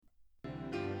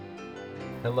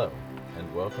Hello,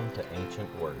 and welcome to Ancient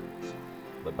Words,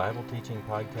 the Bible teaching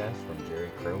podcast from Jerry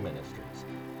Crow Ministries.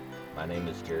 My name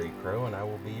is Jerry Crow, and I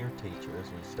will be your teacher as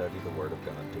we study the Word of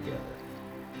God together.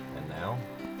 And now,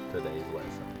 today's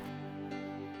lesson.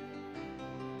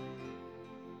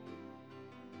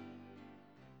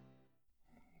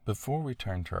 Before we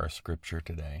turn to our scripture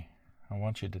today, I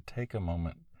want you to take a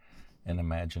moment and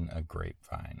imagine a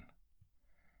grapevine.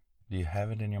 Do you have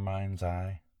it in your mind's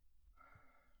eye?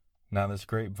 Now, this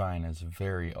grapevine is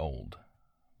very old,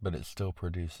 but it still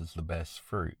produces the best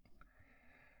fruit.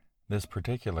 This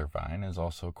particular vine is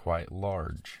also quite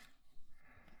large.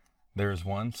 There is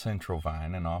one central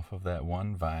vine, and off of that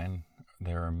one vine,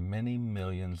 there are many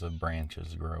millions of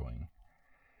branches growing.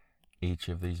 Each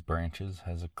of these branches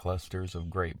has clusters of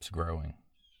grapes growing.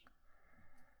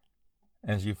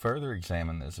 As you further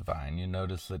examine this vine, you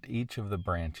notice that each of the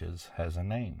branches has a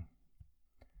name.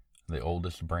 The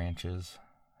oldest branches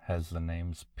has the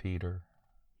names Peter,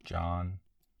 John,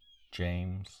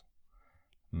 James,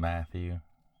 Matthew,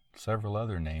 several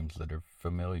other names that are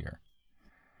familiar.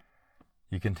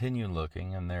 You continue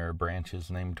looking, and there are branches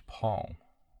named Paul,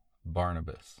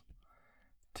 Barnabas,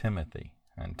 Timothy,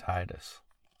 and Titus.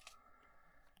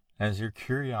 As your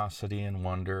curiosity and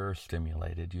wonder are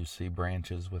stimulated, you see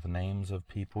branches with names of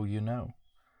people you know.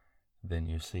 Then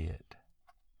you see it.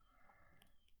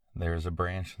 There is a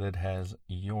branch that has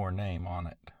your name on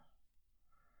it.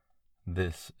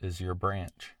 This is your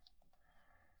branch.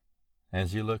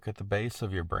 As you look at the base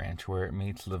of your branch where it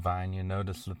meets the vine, you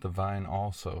notice that the vine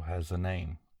also has a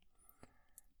name.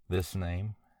 This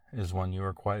name is one you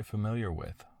are quite familiar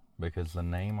with, because the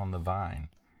name on the vine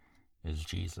is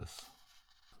Jesus.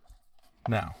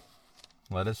 Now,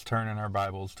 let us turn in our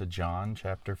Bibles to John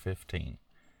chapter 15.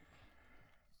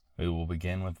 We will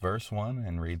begin with verse 1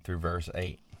 and read through verse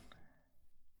 8.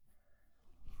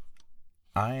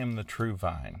 I am the true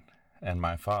vine, and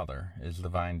my Father is the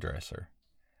vine dresser.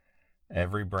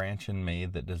 Every branch in me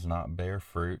that does not bear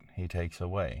fruit, he takes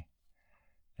away.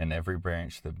 And every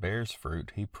branch that bears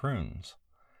fruit, he prunes,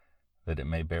 that it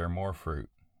may bear more fruit.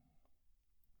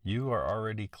 You are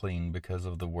already clean because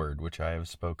of the word which I have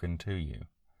spoken to you.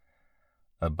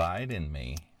 Abide in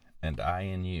me, and I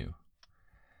in you.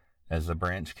 As the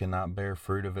branch cannot bear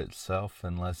fruit of itself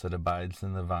unless it abides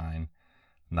in the vine,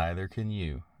 neither can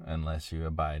you unless you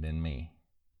abide in me.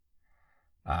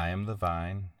 I am the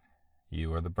vine,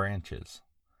 you are the branches.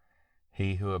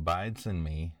 He who abides in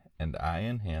me, and I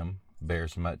in him,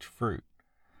 bears much fruit,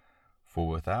 for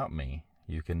without me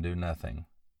you can do nothing.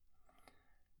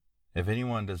 If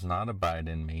anyone does not abide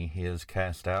in me, he is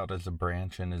cast out as a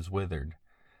branch and is withered,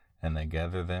 and they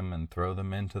gather them and throw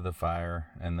them into the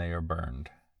fire, and they are burned.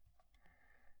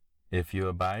 If you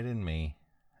abide in me,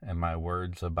 and my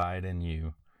words abide in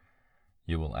you,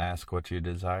 you will ask what you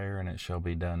desire, and it shall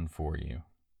be done for you.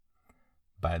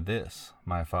 By this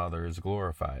my Father is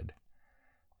glorified,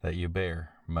 that you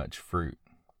bear much fruit.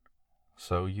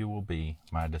 So you will be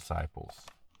my disciples.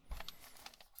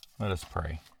 Let us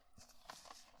pray.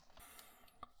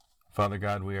 Father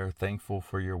God, we are thankful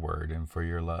for your word and for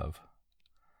your love.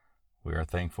 We are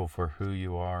thankful for who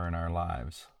you are in our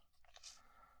lives.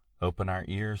 Open our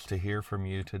ears to hear from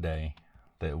you today,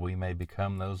 that we may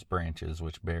become those branches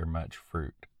which bear much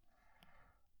fruit.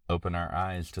 Open our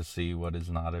eyes to see what is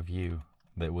not of you,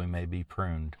 that we may be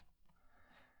pruned.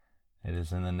 It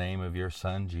is in the name of your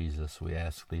Son, Jesus, we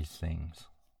ask these things.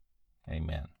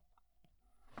 Amen.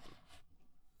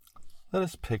 Let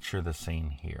us picture the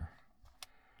scene here.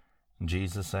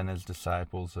 Jesus and his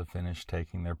disciples have finished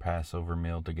taking their Passover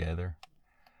meal together.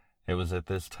 It was at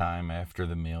this time after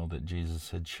the meal that Jesus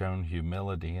had shown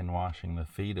humility in washing the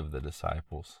feet of the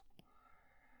disciples.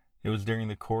 It was during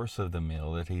the course of the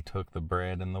meal that he took the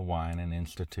bread and the wine and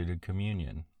instituted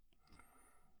communion.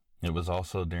 It was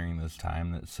also during this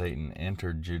time that Satan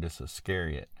entered Judas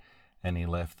Iscariot, and he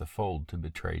left the fold to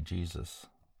betray Jesus.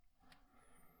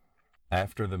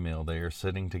 After the meal, they are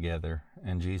sitting together,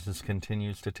 and Jesus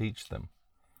continues to teach them.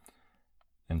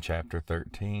 In chapter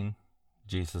 13,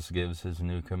 Jesus gives his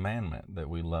new commandment that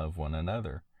we love one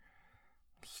another.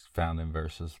 It's found in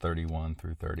verses 31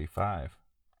 through 35.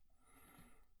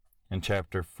 In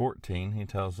chapter 14, he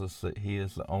tells us that he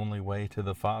is the only way to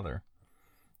the Father,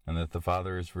 and that the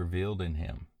Father is revealed in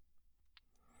him.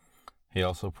 He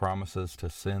also promises to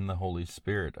send the Holy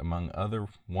Spirit, among other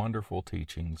wonderful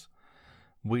teachings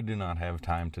we do not have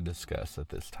time to discuss at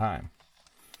this time.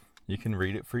 You can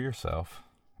read it for yourself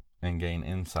and gain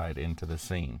insight into the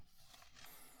scene.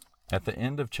 At the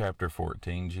end of chapter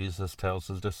 14, Jesus tells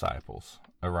his disciples,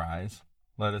 "Arise,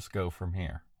 let us go from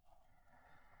here."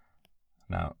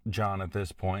 Now, John at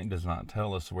this point does not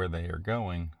tell us where they are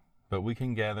going, but we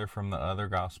can gather from the other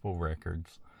gospel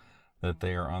records that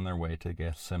they are on their way to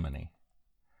Gethsemane.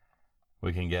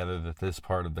 We can gather that this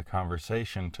part of the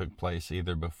conversation took place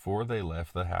either before they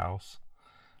left the house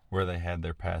where they had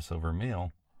their Passover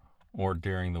meal, or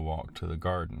during the walk to the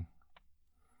garden.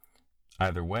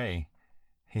 Either way,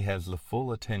 he has the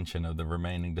full attention of the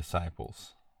remaining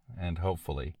disciples, and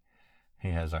hopefully he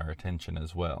has our attention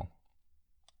as well.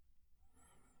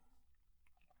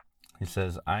 He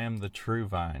says, I am the true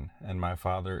vine, and my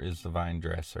Father is the vine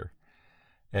dresser.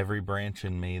 Every branch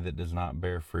in me that does not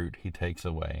bear fruit he takes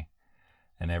away,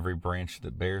 and every branch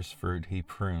that bears fruit he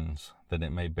prunes, that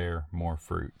it may bear more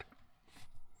fruit.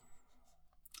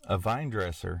 A vine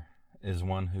dresser is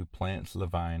one who plants the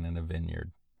vine in a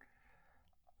vineyard.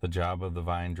 The job of the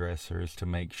vine dresser is to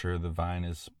make sure the vine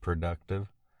is productive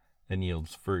and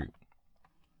yields fruit.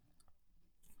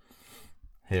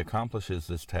 He accomplishes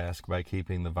this task by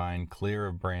keeping the vine clear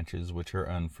of branches which are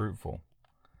unfruitful.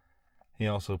 He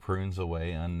also prunes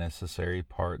away unnecessary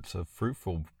parts of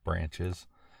fruitful branches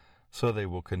so they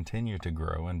will continue to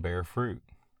grow and bear fruit.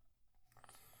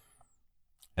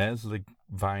 As the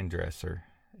vine dresser,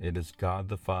 it is God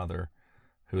the Father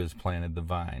who has planted the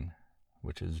vine,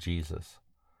 which is Jesus.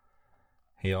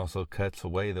 He also cuts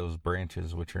away those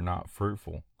branches which are not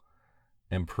fruitful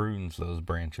and prunes those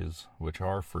branches which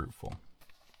are fruitful.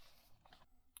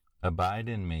 Abide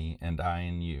in me, and I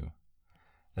in you.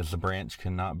 As the branch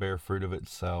cannot bear fruit of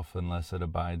itself unless it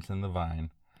abides in the vine,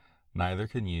 neither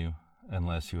can you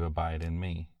unless you abide in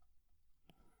me.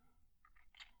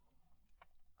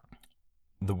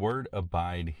 The word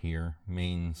abide here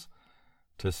means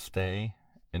to stay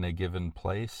in a given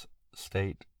place,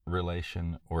 state,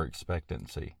 relation, or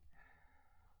expectancy.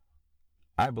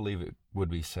 I believe it would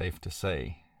be safe to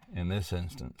say, in this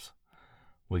instance,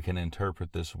 we can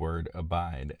interpret this word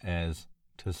abide as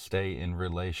to stay in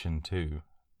relation to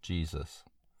Jesus.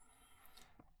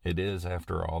 It is,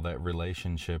 after all, that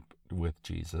relationship with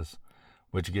Jesus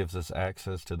which gives us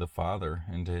access to the Father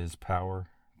and to his power,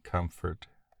 comfort,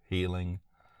 healing,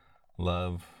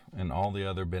 love, and all the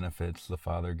other benefits the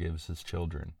Father gives his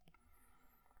children.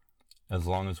 As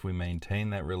long as we maintain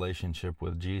that relationship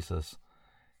with Jesus,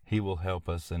 he will help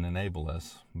us and enable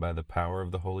us, by the power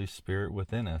of the Holy Spirit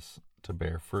within us, to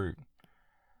bear fruit.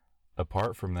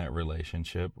 Apart from that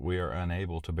relationship, we are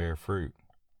unable to bear fruit.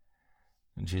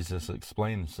 And Jesus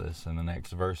explains this in the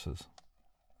next verses.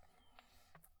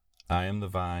 I am the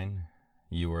vine,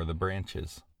 you are the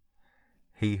branches.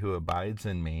 He who abides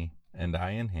in me, and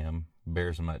I in him,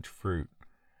 bears much fruit.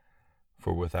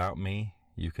 For without me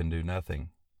you can do nothing.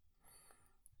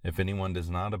 If anyone does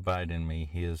not abide in me,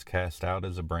 he is cast out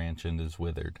as a branch and is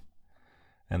withered.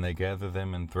 And they gather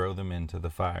them and throw them into the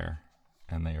fire,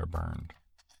 and they are burned.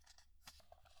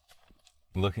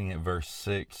 Looking at verse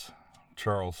 6,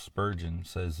 Charles Spurgeon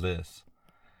says this,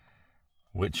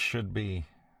 which should be,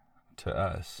 to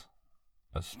us,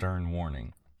 a stern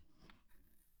warning.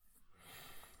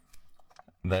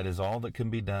 That is all that can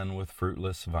be done with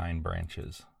fruitless vine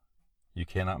branches. You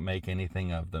cannot make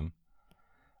anything of them.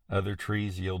 Other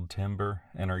trees yield timber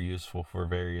and are useful for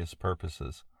various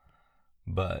purposes.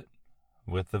 But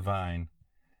with the vine,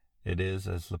 it is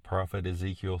as the prophet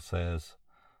Ezekiel says,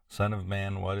 Son of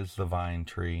man, what is the vine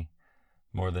tree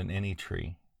more than any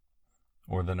tree,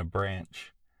 or than a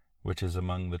branch which is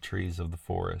among the trees of the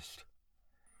forest?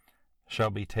 Shall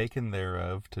be taken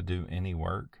thereof to do any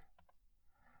work?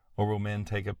 Or will men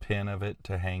take a pin of it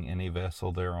to hang any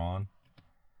vessel thereon?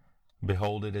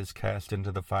 Behold, it is cast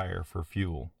into the fire for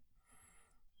fuel.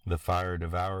 The fire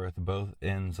devoureth both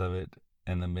ends of it,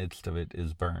 and the midst of it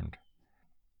is burned.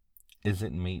 Is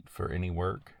it meet for any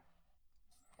work?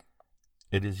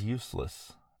 It is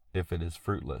useless if it is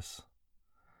fruitless.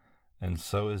 And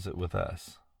so is it with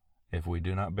us. If we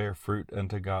do not bear fruit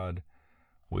unto God,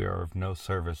 we are of no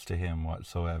service to him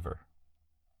whatsoever.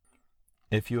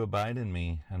 If you abide in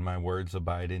me, and my words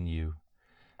abide in you,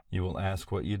 you will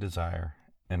ask what you desire,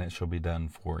 and it shall be done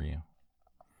for you.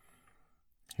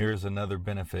 Here is another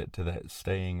benefit to that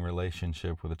staying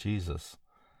relationship with Jesus.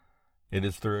 It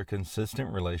is through a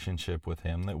consistent relationship with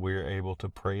him that we are able to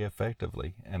pray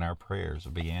effectively and our prayers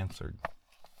be answered.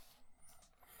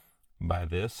 By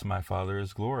this my Father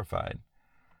is glorified,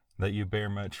 that you bear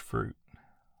much fruit,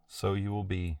 so you will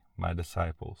be my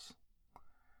disciples.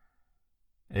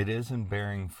 It is in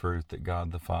bearing fruit that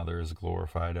God the Father is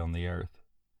glorified on the earth.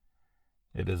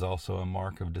 It is also a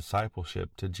mark of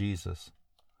discipleship to Jesus.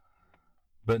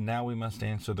 But now we must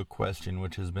answer the question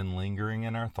which has been lingering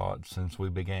in our thoughts since we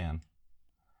began.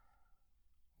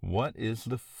 What is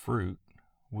the fruit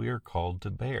we are called to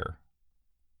bear?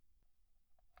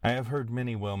 I have heard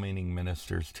many well-meaning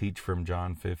ministers teach from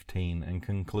John 15 and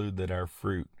conclude that our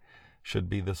fruit should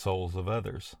be the souls of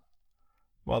others.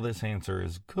 While this answer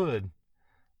is good,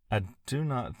 I do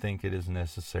not think it is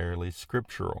necessarily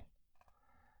scriptural.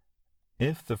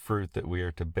 If the fruit that we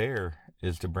are to bear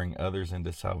is to bring others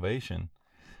into salvation,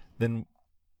 then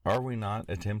are we not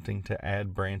attempting to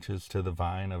add branches to the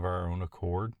vine of our own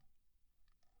accord?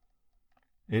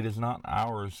 It is not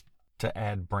ours to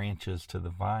add branches to the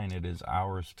vine, it is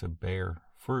ours to bear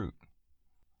fruit.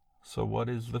 So what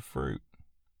is the fruit?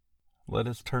 Let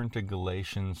us turn to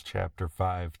Galatians chapter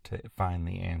 5 to find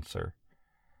the answer.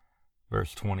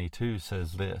 Verse 22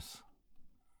 says this: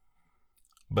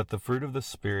 "But the fruit of the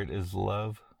Spirit is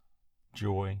love,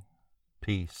 joy,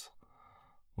 peace,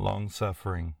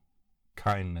 long-suffering,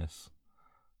 kindness,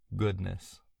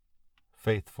 goodness,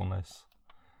 faithfulness,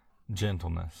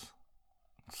 gentleness,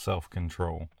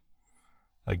 self-control.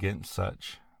 Against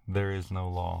such there is no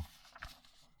law."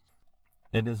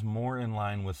 It is more in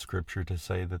line with Scripture to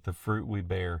say that the fruit we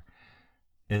bear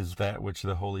is that which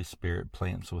the Holy Spirit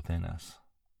plants within us.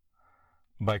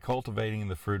 By cultivating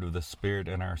the fruit of the Spirit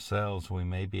in ourselves, we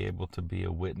may be able to be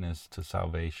a witness to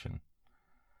salvation.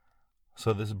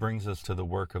 So this brings us to the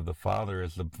work of the Father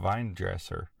as the vine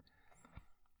dresser.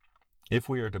 If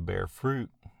we are to bear fruit,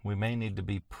 we may need to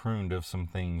be pruned of some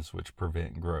things which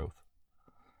prevent growth.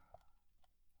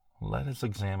 Let us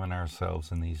examine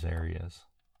ourselves in these areas.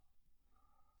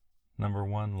 Number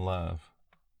 1, love.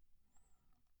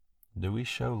 Do we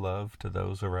show love to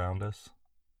those around us?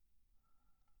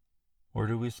 Or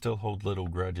do we still hold little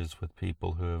grudges with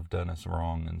people who have done us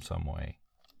wrong in some way?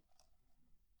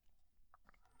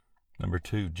 Number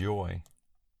 2, joy.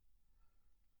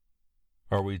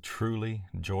 Are we truly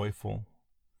joyful,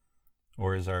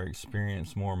 or is our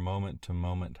experience more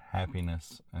moment-to-moment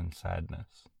happiness and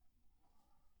sadness?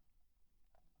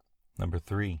 Number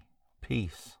 3,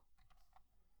 peace.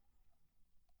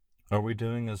 Are we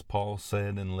doing as Paul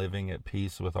said and living at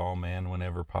peace with all men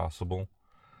whenever possible?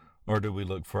 Or do we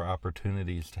look for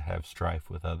opportunities to have strife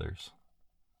with others?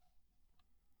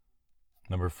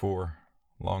 Number 4,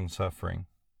 long-suffering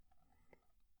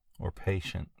or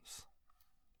patience.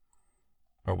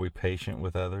 Are we patient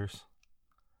with others?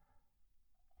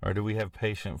 Or do we have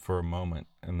patience for a moment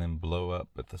and then blow up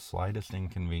at the slightest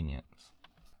inconvenience?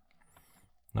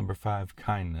 Number 5,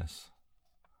 kindness.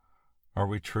 Are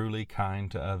we truly kind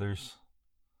to others?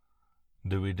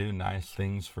 Do we do nice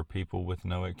things for people with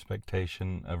no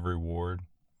expectation of reward?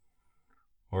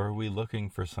 Or are we looking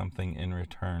for something in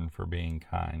return for being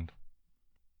kind?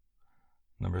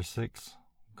 Number 6,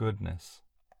 goodness.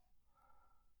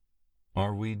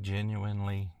 Are we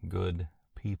genuinely good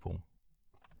people?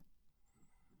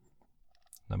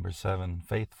 Number 7,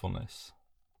 faithfulness.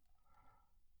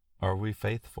 Are we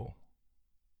faithful?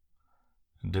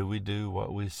 Do we do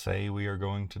what we say we are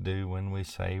going to do when we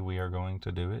say we are going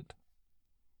to do it?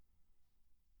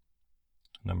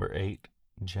 Number 8,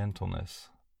 gentleness.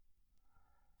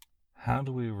 How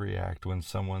do we react when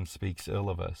someone speaks ill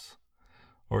of us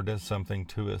or does something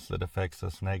to us that affects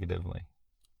us negatively?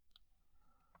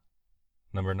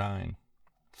 Number 9,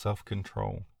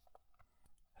 self-control.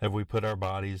 Have we put our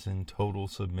bodies in total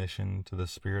submission to the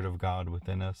Spirit of God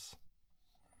within us?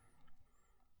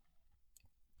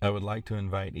 I would like to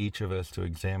invite each of us to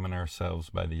examine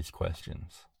ourselves by these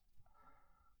questions.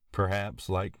 Perhaps,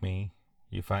 like me,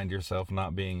 you find yourself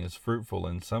not being as fruitful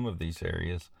in some of these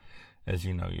areas as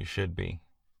you know you should be.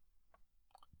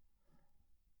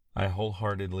 I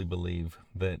wholeheartedly believe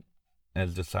that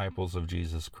as disciples of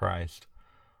Jesus Christ,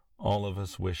 all of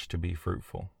us wish to be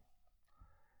fruitful.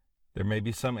 There may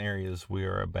be some areas we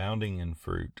are abounding in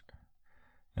fruit,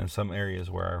 and some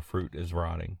areas where our fruit is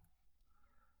rotting.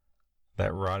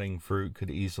 That rotting fruit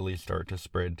could easily start to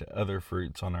spread to other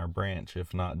fruits on our branch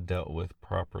if not dealt with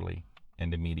properly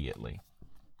and immediately.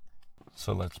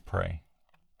 So let's pray.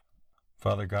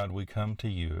 Father God, we come to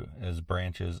you as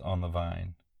branches on the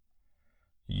vine.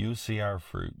 You see our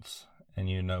fruits, and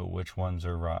you know which ones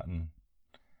are rotten.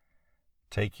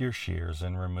 Take your shears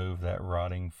and remove that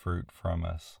rotting fruit from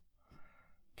us.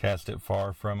 Cast it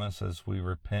far from us as we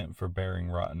repent for bearing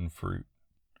rotten fruit.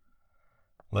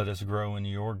 Let us grow in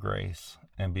your grace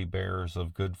and be bearers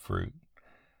of good fruit,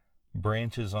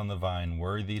 branches on the vine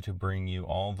worthy to bring you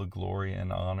all the glory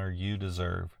and honor you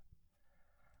deserve.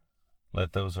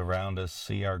 Let those around us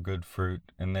see our good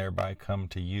fruit and thereby come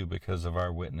to you because of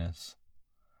our witness.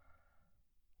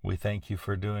 We thank you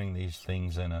for doing these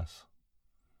things in us.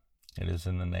 It is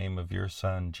in the name of your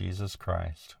Son, Jesus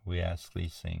Christ, we ask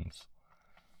these things.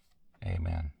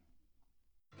 Amen.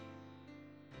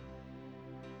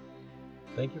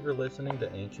 Thank you for listening to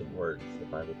Ancient Words, the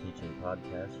Bible teaching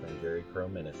podcast from Jerry Crow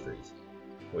Ministries.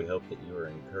 We hope that you are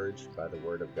encouraged by the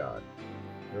Word of God.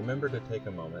 Remember to take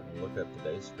a moment and look up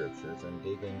today's scriptures and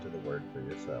dig into the Word for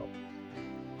yourself.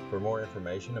 For more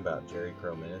information about Jerry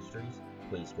Crow Ministries,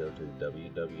 please go to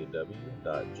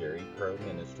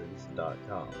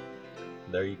www.jerrycrowministries.com.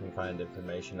 There you can find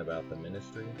information about the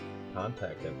ministry,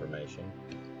 contact information,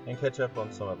 and catch up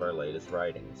on some of our latest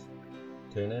writings.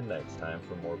 Tune in next time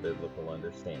for more biblical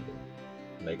understanding.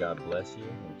 May God bless you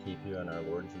and keep you in our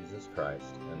Lord Jesus Christ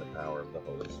and the power of the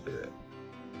Holy Spirit.